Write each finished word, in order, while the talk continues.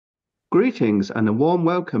Greetings and a warm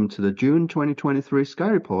welcome to the June 2023 Sky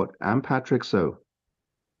Report. I'm Patrick So.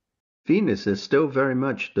 Venus is still very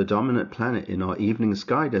much the dominant planet in our evening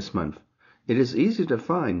sky this month. It is easy to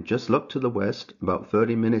find, just look to the west about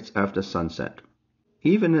 30 minutes after sunset.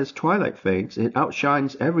 Even as twilight fades, it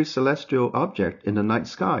outshines every celestial object in the night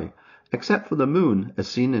sky, except for the moon as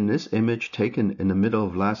seen in this image taken in the middle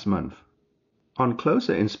of last month. On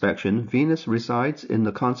closer inspection, Venus resides in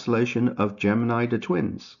the constellation of Gemini the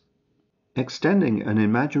Twins. Extending an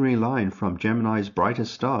imaginary line from Gemini's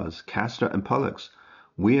brightest stars, Castor and Pollux,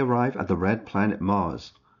 we arrive at the red planet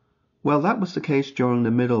Mars. Well, that was the case during the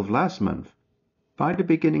middle of last month. By the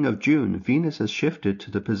beginning of June, Venus has shifted to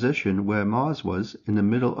the position where Mars was in the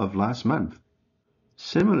middle of last month.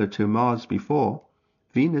 Similar to Mars before,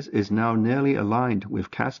 Venus is now nearly aligned with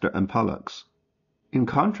Castor and Pollux. In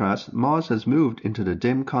contrast, Mars has moved into the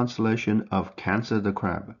dim constellation of Cancer the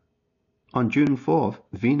Crab. On June 4th,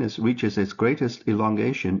 Venus reaches its greatest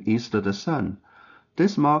elongation east of the Sun.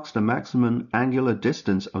 This marks the maximum angular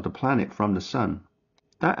distance of the planet from the Sun.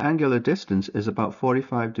 That angular distance is about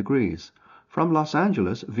 45 degrees. From Los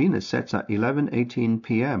Angeles, Venus sets at 11:18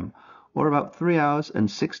 p.m., or about 3 hours and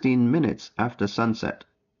 16 minutes after sunset.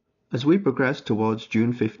 As we progress towards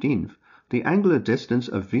June 15th, the angular distance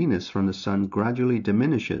of Venus from the Sun gradually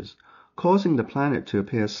diminishes, causing the planet to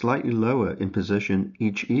appear slightly lower in position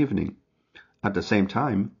each evening. At the same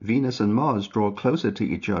time, Venus and Mars draw closer to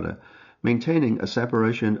each other, maintaining a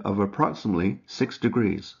separation of approximately 6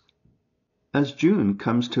 degrees. As June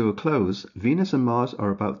comes to a close, Venus and Mars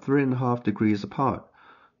are about 3.5 degrees apart,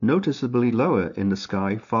 noticeably lower in the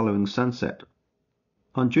sky following sunset.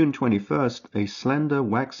 On June 21st, a slender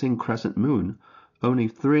waxing crescent moon, only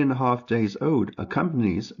 3.5 days old,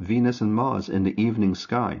 accompanies Venus and Mars in the evening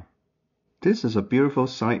sky. This is a beautiful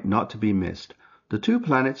sight not to be missed. The two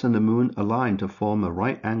planets and the moon align to form a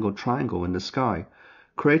right-angled triangle in the sky,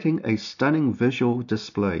 creating a stunning visual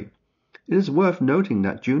display. It is worth noting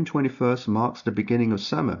that June 21st marks the beginning of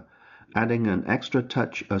summer, adding an extra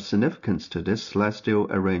touch of significance to this celestial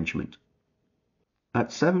arrangement. At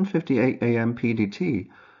 7:58 a.m. PDT,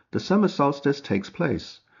 the summer solstice takes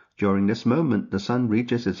place. During this moment, the Sun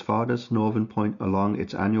reaches its farthest northern point along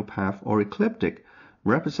its annual path or ecliptic,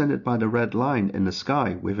 represented by the red line in the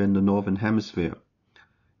sky within the northern hemisphere.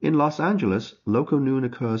 In Los Angeles, local noon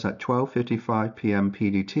occurs at 12:55 p.m.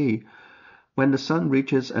 PDT, when the Sun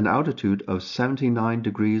reaches an altitude of 79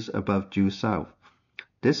 degrees above due south.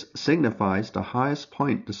 This signifies the highest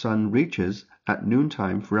point the Sun reaches at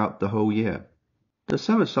noontime throughout the whole year. The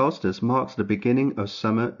summer solstice marks the beginning of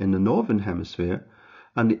summer in the northern hemisphere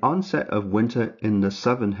and the onset of winter in the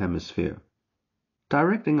southern hemisphere.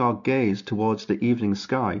 Directing our gaze towards the evening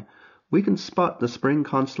sky, we can spot the spring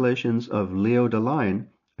constellations of Leo the Lion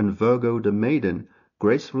and Virgo the Maiden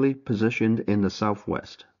gracefully positioned in the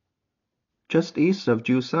southwest. Just east of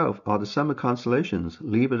due south are the summer constellations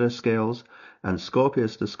Libra the Scales and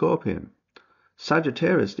Scorpius the Scorpion.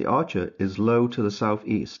 Sagittarius the Archer is low to the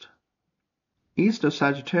southeast. East of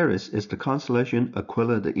Sagittarius is the constellation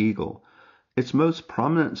Aquila the Eagle. Its most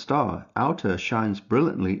prominent star, Alta, shines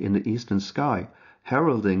brilliantly in the eastern sky,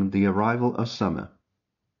 heralding the arrival of summer.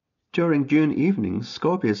 During June evenings,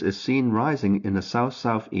 Scorpius is seen rising in the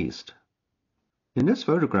south-southeast. In this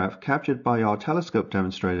photograph, captured by our telescope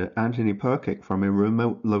demonstrator Anthony Perkic from a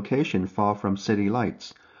remote location far from city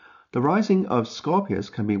lights, the rising of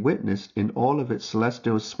Scorpius can be witnessed in all of its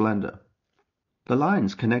celestial splendor. The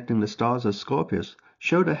lines connecting the stars of Scorpius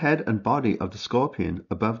show the head and body of the scorpion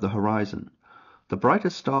above the horizon. The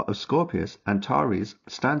brightest star of Scorpius, Antares,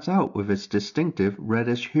 stands out with its distinctive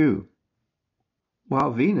reddish hue.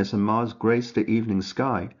 While Venus and Mars grace the evening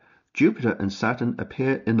sky, Jupiter and Saturn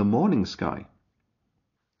appear in the morning sky.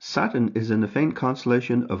 Saturn is in the faint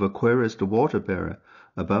constellation of Aquarius the Water-bearer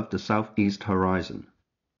above the southeast horizon,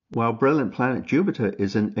 while brilliant planet Jupiter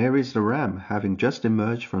is in Aries the Ram, having just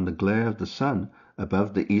emerged from the glare of the Sun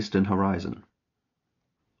above the eastern horizon.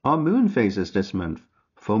 Our moon phases this month.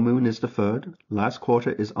 Full moon is the 3rd, last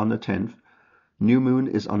quarter is on the 10th, new moon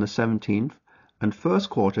is on the 17th, and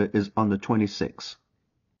first quarter is on the 26th.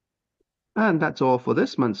 And that's all for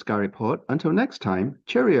this month's Sky Report. Until next time,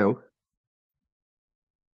 cheerio!